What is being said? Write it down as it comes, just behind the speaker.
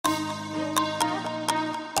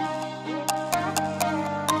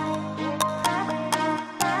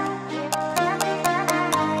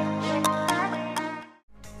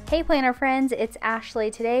Hey planner friends, it's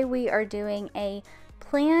Ashley. Today we are doing a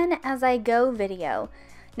plan as I go video.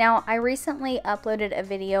 Now I recently uploaded a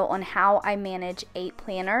video on how I manage 8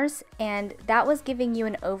 planners, and that was giving you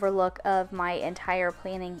an overlook of my entire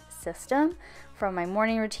planning system, from my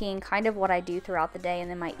morning routine, kind of what I do throughout the day,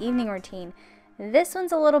 and then my evening routine. This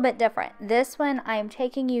one's a little bit different. This one I'm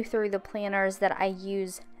taking you through the planners that I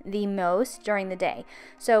use the most during the day.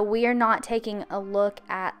 So we are not taking a look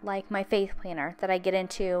at like my faith planner that I get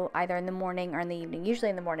into either in the morning or in the evening, usually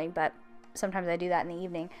in the morning, but sometimes I do that in the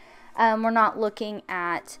evening. We're not looking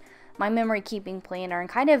at my memory keeping planner and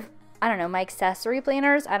kind of, I don't know, my accessory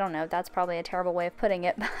planners. I don't know, that's probably a terrible way of putting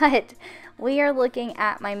it, but we are looking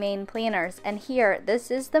at my main planners. And here, this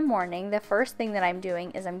is the morning. The first thing that I'm doing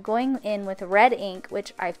is I'm going in with red ink,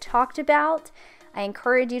 which I've talked about. I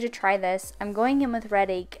encourage you to try this. I'm going in with red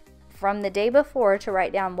ink from the day before to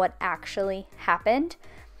write down what actually happened,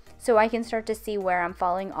 so I can start to see where I'm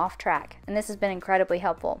falling off track. And this has been incredibly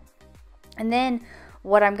helpful. And then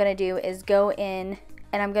what I'm going to do is go in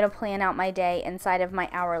and I'm going to plan out my day inside of my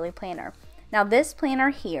hourly planner. Now this planner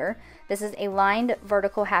here, this is a lined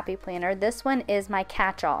vertical happy planner. This one is my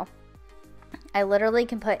catch-all. I literally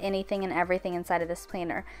can put anything and everything inside of this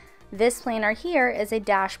planner. This planner here is a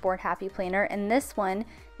dashboard happy planner, and this one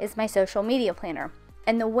is my social media planner.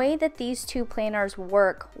 And the way that these two planners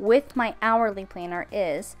work with my hourly planner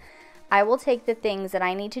is I will take the things that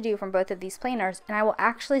I need to do from both of these planners and I will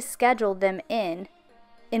actually schedule them in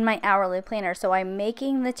my hourly planner. So I'm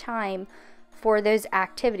making the time for those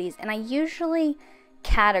activities, and I usually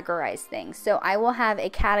categorize things. So I will have a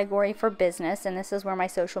category for business, and this is where my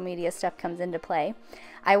social media stuff comes into play.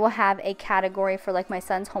 I will have a category for like my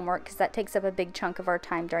son's homework, because that takes up a big chunk of our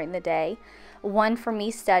time during the day. One for me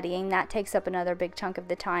studying, that takes up another big chunk of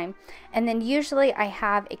the time. And then usually I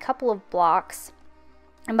have a couple of blocks,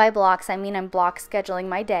 and by blocks I mean I'm block scheduling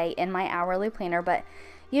my day in my hourly planner, but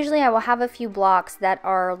usually I will have a few blocks that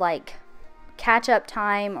are like catch up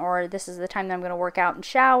time, or this is the time that I'm going to work out and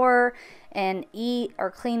shower and eat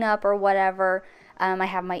or clean up or whatever. I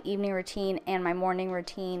have my evening routine and my morning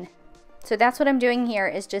routine. So that's what I'm doing here,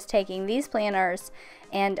 is just taking these planners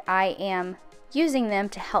and I am using them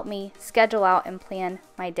to help me schedule out and plan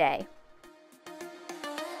my day.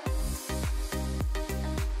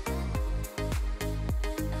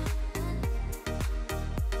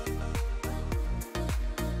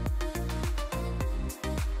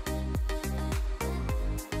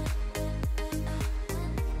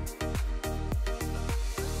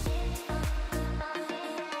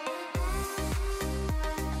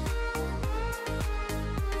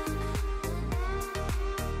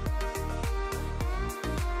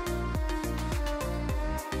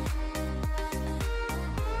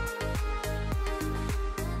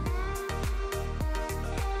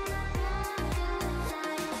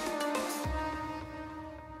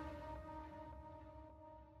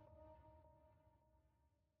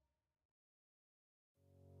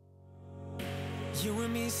 You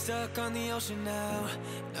and me stuck on the ocean now,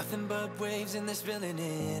 nothing but waves in this filling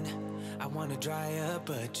in. I wanna dry up,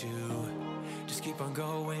 but you just keep on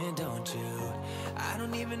going, don't you? I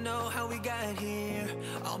don't even know how we got here.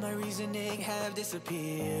 All my reasoning have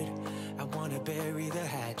disappeared. I wanna bury the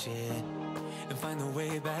hatchet and find the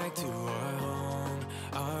way back to our home,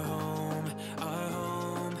 our home, our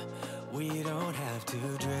home. We don't have to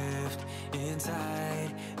drift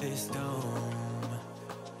inside this dome.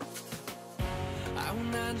 I will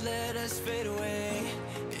not let us fade away.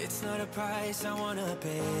 It's not a price I wanna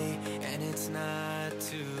pay, and it's not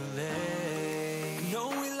too late. No,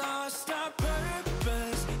 we lost our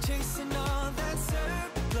purpose, chasing all that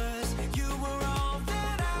surplus. You were all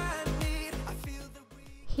that I need. I feel the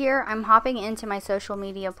Here I'm hopping into my social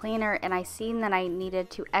media planner, and I seen that I needed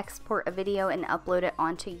to export a video and upload it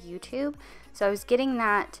onto YouTube. So I was getting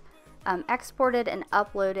that exported and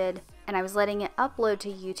uploaded, and I was letting it upload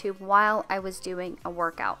to YouTube while I was doing a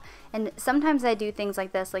workout. And sometimes I do things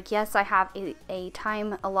like this, like yes, I have a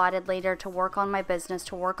time allotted later to work on my business,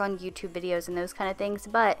 to work on YouTube videos and those kind of things,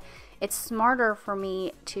 but it's smarter for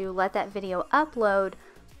me to let that video upload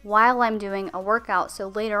while I'm doing a workout, so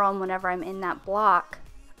later on whenever I'm in that block,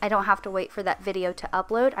 I don't have to wait for that video to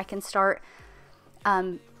upload. I can start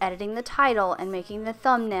editing the title and making the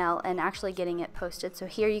thumbnail and actually getting it posted. So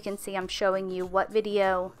here you can see I'm showing you what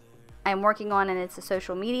video I'm working on, and it's a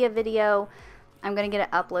social media video. I'm going to get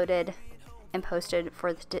it uploaded and posted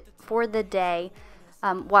for the day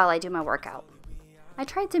while I do my workout. I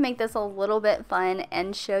tried to make this a little bit fun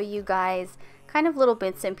and show you guys kind of little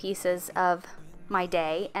bits and pieces of my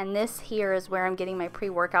day, and this here is where I'm getting my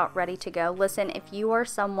pre-workout ready to go. Listen, if you are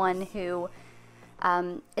someone who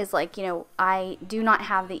is like, you know, I do not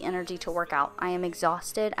have the energy to work out. I am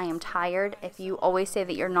exhausted. I am tired. If you always say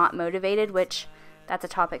that you're not motivated, which that's a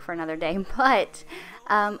topic for another day, but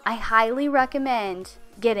I highly recommend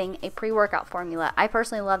getting a pre-workout formula. I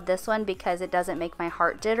personally love this one because it doesn't make my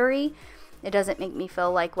heart jittery. It doesn't make me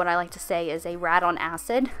feel like what I like to say is a rat on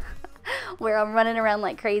acid where I'm running around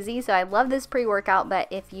like crazy. So I love this pre-workout, but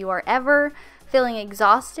if you are ever feeling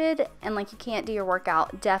exhausted and like you can't do your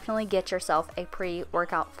workout, definitely get yourself a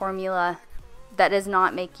pre-workout formula that does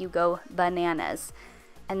not make you go bananas.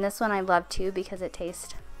 And this one I love too because it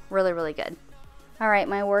tastes really, really good. Alright,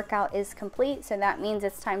 my workout is complete, so that means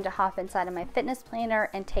it's time to hop inside of my fitness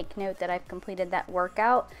planner and take note that I've completed that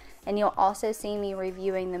workout. And you'll also see me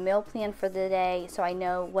reviewing the meal plan for the day, so I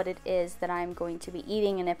know what it is that I'm going to be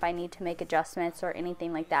eating and if I need to make adjustments or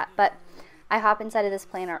anything like that. But I hop inside of this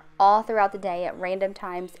planner all throughout the day at random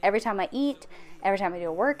times. Every time I eat, every time I do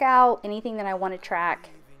a workout, anything that I want to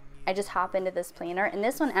track, I just hop into this planner. And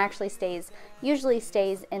this one actually usually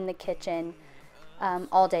stays in the kitchen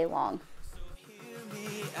all day long.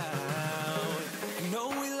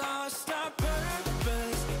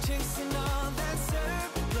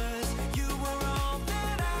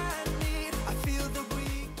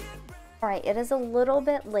 Alright, it is a little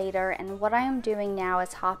bit later, and what I am doing now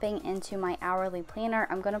is hopping into my hourly planner.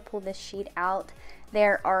 I'm going to pull this sheet out.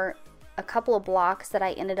 There are a couple of blocks that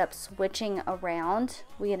I ended up switching around.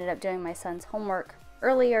 We ended up doing my son's homework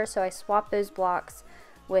earlier, so I swapped those blocks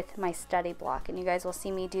with my study block, and you guys will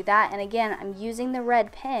see me do that. And again, I'm using the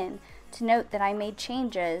red pen to note that I made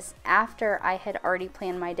changes after I had already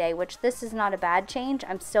planned my day, which this is not a bad change.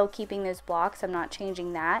 I'm still keeping those blocks. I'm not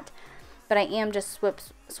changing that. But I am just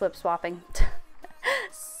swapping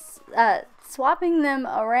swapping them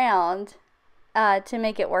around to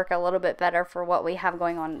make it work a little bit better for what we have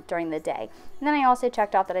going on during the day. And then I also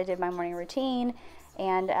checked off that I did my morning routine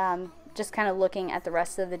and just kind of looking at the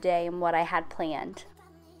rest of the day and what I had planned.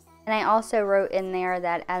 And I also wrote in there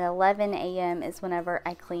that at 11 a.m. is whenever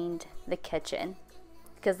I cleaned the kitchen,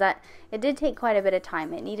 because it did take quite a bit of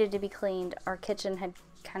time. It needed to be cleaned. Our kitchen had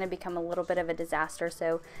kind of become a little bit of a disaster,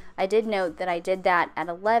 so I did note that I did that at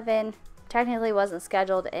 11. Technically wasn't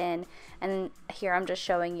scheduled in, and here I'm just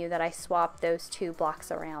showing you that I swapped those two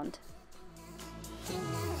blocks around.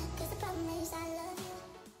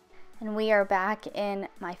 And we are back in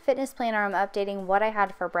my fitness planner. I'm updating what I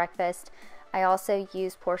had for breakfast. I also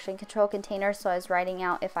used portion control containers, so I was writing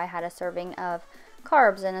out if I had a serving of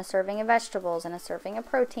carbs and a serving of vegetables and a serving of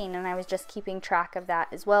protein, and I was just keeping track of that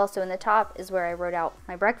as well. So in the top is where I wrote out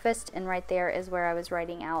my breakfast, and right there is where I was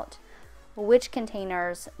writing out which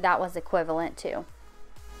containers that was equivalent to.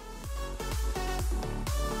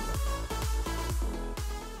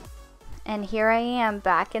 And here I am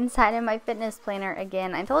back inside of my fitness planner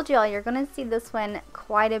again. I told you all you're going to see this one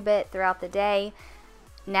quite a bit throughout the day.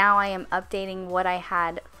 Now I am updating what I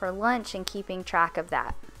had for lunch and keeping track of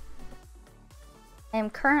that. I am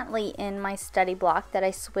currently in my study block that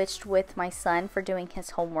I switched with my son for doing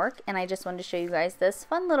his homework, and I just wanted to show you guys this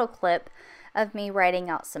fun little clip of me writing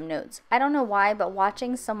out some notes. I don't know why, but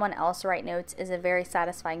watching someone else write notes is a very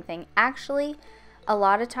satisfying thing. Actually, a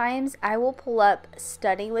lot of times I will pull up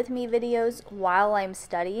study with me videos while I'm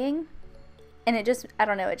studying, and it just, I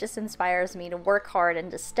don't know, it just inspires me to work hard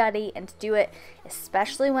and to study and to do it,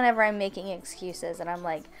 especially whenever I'm making excuses and I'm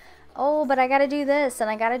like, oh, but I gotta do this and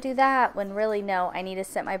I gotta do that, when really, no, I need to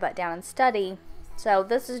sit my butt down and study. So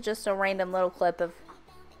this is just a random little clip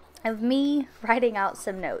of me writing out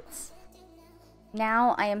some notes.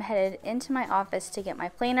 Now I am headed into my office to get my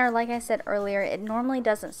planner. Like I said earlier, it normally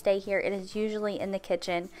doesn't stay here. It is usually in the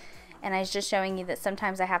kitchen. And I was just showing you that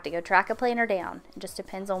sometimes I have to go track a planner down. It just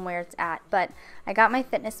depends on where it's at. But I got my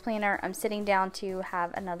fitness planner. I'm sitting down to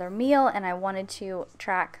have another meal, and I wanted to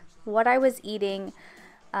track what I was eating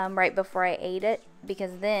right before I ate it,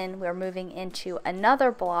 because then we're moving into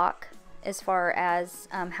another block as far as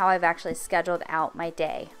how I've actually scheduled out my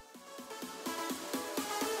day.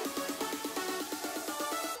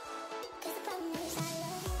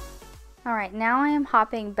 Alright, now I am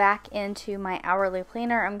hopping back into my hourly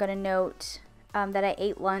planner. I'm going to note that I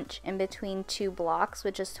ate lunch in between two blocks,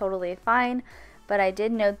 which is totally fine, but I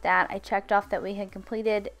did note that I checked off that we had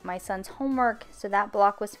completed my son's homework, so that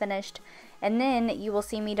block was finished. And then you will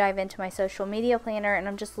see me dive into my social media planner, and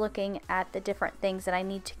I'm just looking at the different things that I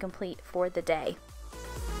need to complete for the day.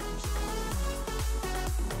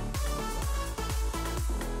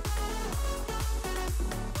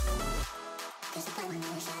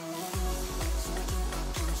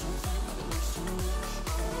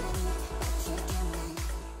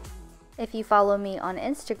 If you follow me on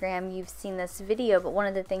Instagram, you've seen this video, but one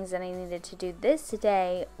of the things that I needed to do this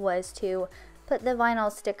day was to put the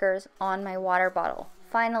vinyl stickers on my water bottle.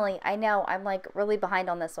 Finally, I know I'm like really behind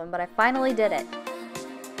on this one, but I finally did it.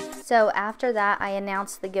 So after that, I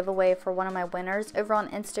announced the giveaway for one of my winners over on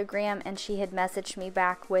Instagram, and she had messaged me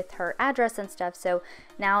back with her address and stuff. So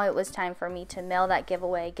now it was time for me to mail that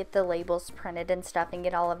giveaway, get the labels printed and stuff, and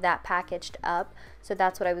get all of that packaged up. So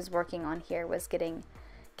that's what I was working on here, was getting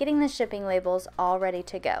the shipping labels all ready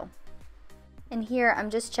to go. And here I'm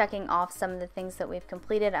just checking off some of the things that we've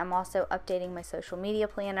completed. I'm also updating my social media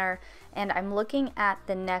planner, and I'm looking at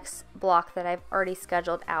the next block that I've already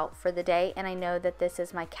scheduled out for the day, and I know that this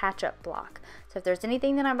is my catch-up block. So if there's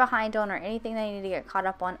anything that I'm behind on or anything that I need to get caught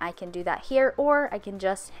up on, I can do that here, or I can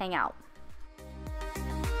just hang out.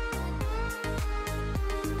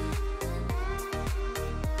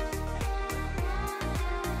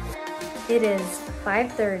 It is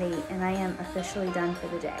 5:30 and I am officially done for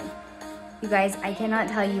the day. You guys, I cannot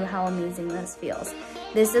tell you how amazing this feels.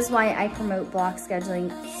 This is why I promote block scheduling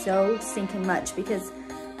so stinking much, because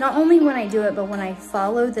not only when I do it, but when I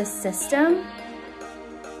follow the system,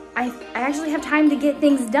 I actually have time to get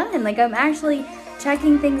things done. Like, I'm actually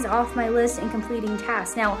checking things off my list and completing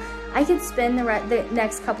tasks. Now, I could spend the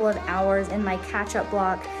next couple of hours in my catch-up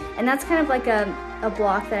block, and that's kind of like a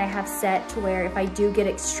block that I have set to where if I do get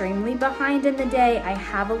extremely behind in the day, I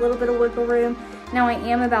have a little bit of wiggle room. Now, I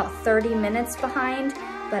am about 30 minutes behind,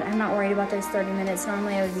 but I'm not worried about those 30 minutes.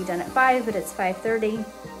 Normally I would be done at 5, but it's 5:30.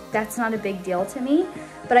 That's not a big deal to me.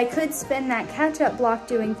 But I could spend that catch-up block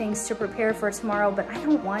doing things to prepare for tomorrow, but I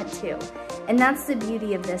don't want to. And that's the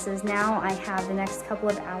beauty of this, is now I have the next couple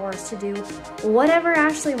of hours to do whatever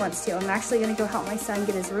Ashley wants to. I'm actually gonna go help my son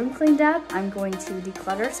get his room cleaned up. I'm going to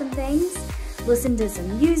declutter some things, listen to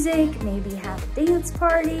some music, maybe have a dance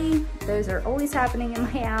party. Those are always happening in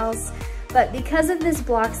my house. But because of this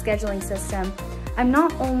block scheduling system, I'm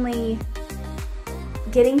not only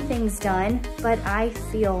getting things done, but I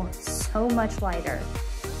feel so much lighter.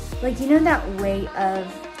 Like, you know that weight of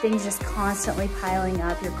things just constantly piling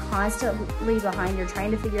up, you're constantly behind, you're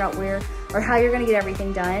trying to figure out where or how you're gonna get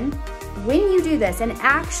everything done? When you do this and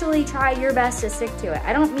actually try your best to stick to it,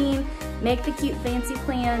 I don't mean make the cute fancy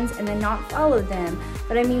plans and then not follow them,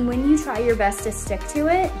 but I mean when you try your best to stick to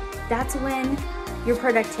it, that's when your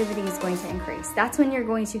productivity is going to increase. That's when you're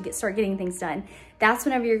going to start getting things done. That's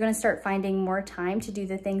whenever you're going to start finding more time to do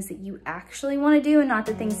the things that you actually want to do and not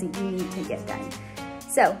the things that you need to get done.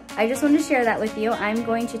 So I just wanted to share that with you. I'm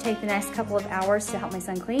going to take the next couple of hours to help my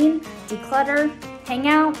son clean, declutter, hang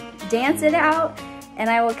out, dance it out, and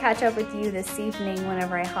I will catch up with you this evening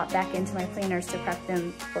whenever I hop back into my planners to prep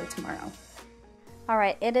them for tomorrow. All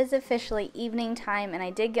right, it is officially evening time, and I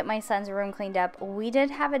did get my son's room cleaned up. We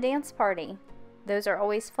did have a dance party. Those are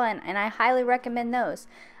always fun, and I highly recommend those.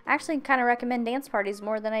 I actually kind of recommend dance parties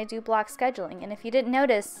more than I do block scheduling, and if you didn't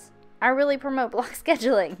notice, I really promote block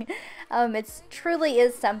scheduling. It truly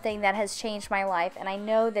is something that has changed my life, and I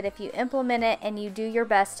know that if you implement it and you do your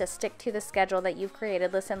best to stick to the schedule that you've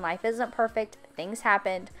created, listen, life isn't perfect, things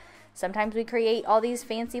happened. Sometimes we create all these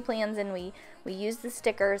fancy plans and we use the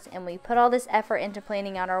stickers and we put all this effort into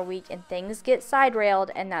planning out our week, and things get side railed,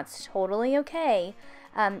 and that's totally okay.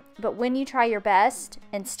 But when you try your best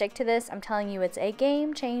and stick to this, I'm telling you, it's a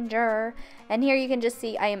game changer. And here you can just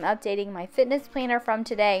see I am updating my fitness planner from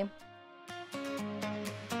today.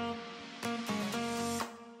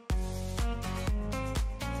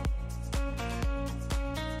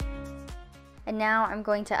 And now I'm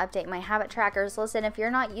going to update my habit trackers. Listen, if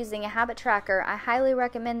you're not using a habit tracker, I highly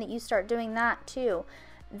recommend that you start doing that too.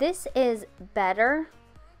 This is better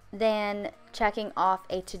than checking off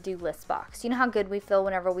a to-do list box. You know how good we feel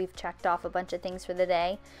whenever we've checked off a bunch of things for the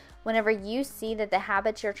day? Whenever you see that the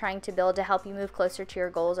habits you're trying to build to help you move closer to your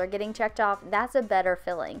goals are getting checked off, that's a better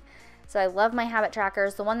feeling. So I love my habit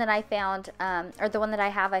trackers. The one that I found, or the one that I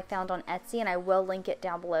have, I found on Etsy, and I will link it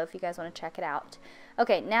down below if you guys want to check it out.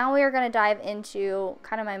 Okay, now we are going to dive into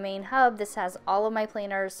kind of my main hub. This has all of my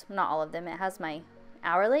planners, not all of them. It has my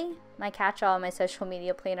hourly, my catch-all, and my social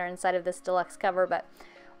media planner inside of this deluxe cover, but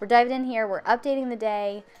we're diving in here. We're updating the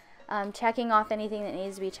day, checking off anything that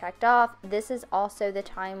needs to be checked off. This is also the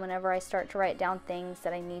time whenever I start to write down things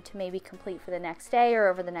that I need to maybe complete for the next day or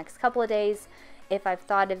over the next couple of days. If I've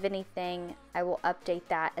thought of anything, I will update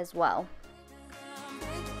that as well.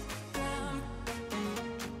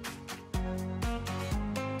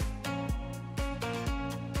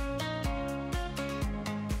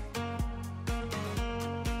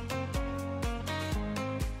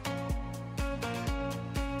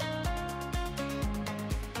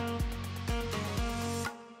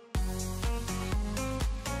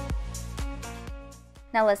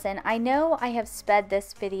 Now listen, I know I have sped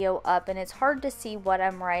this video up and it's hard to see what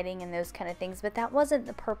I'm writing and those kind of things, but that wasn't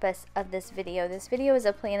the purpose of this video. This video is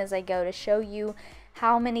a plan as I go to show you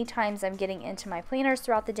how many times I'm getting into my planners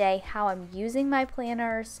throughout the day, how I'm using my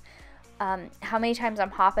planners, how many times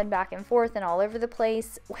I'm hopping back and forth and all over the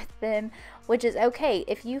place with them, which is okay.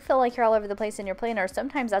 If you feel like you're all over the place in your planner,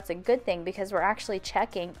 sometimes that's a good thing because we're actually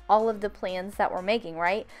checking all of the plans that we're making,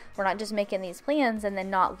 right? We're not just making these plans and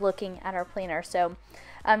then not looking at our planner. So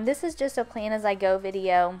this is just a plan as I go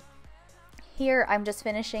video. Here I'm just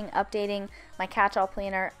finishing updating my catch-all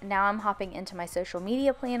planner. Now I'm hopping into my social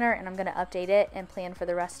media planner and I'm going to update it and plan for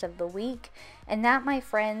the rest of the week. And that, my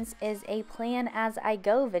friends, is a plan as I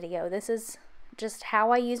go video. This is just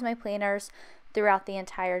how I use my planners throughout the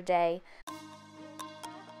entire day.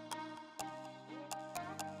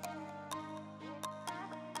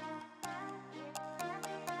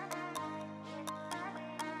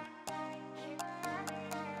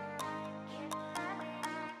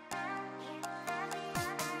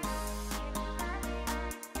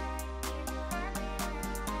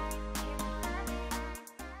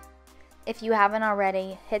 If you haven't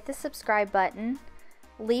already, hit the subscribe button,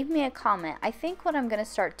 leave me a comment. I think what I'm going to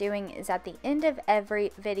start doing is at the end of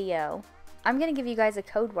every video, I'm going to give you guys a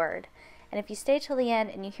code word. And if you stay till the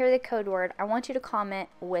end and you hear the code word, I want you to comment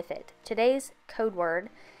with it. Today's code word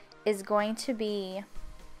is going to be,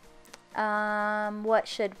 what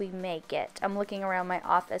should we make it? I'm looking around my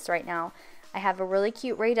office right now. I have a really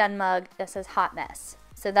cute Rae Dunn mug that says hot mess.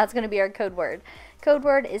 So that's going to be our code word. Code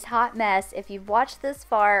word is hot mess. If you've watched this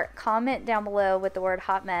far, comment down below with the word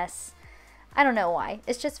hot mess. I don't know why.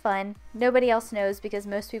 It's just fun. Nobody else knows because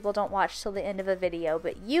most people don't watch till the end of a video.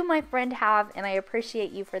 But you, my friend, have, and I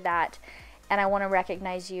appreciate you for that. And I want to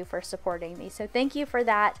recognize you for supporting me. So thank you for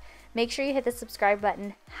that. Make sure you hit the subscribe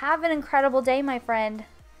button. Have an incredible day, my friend.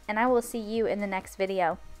 And I will see you in the next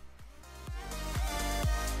video.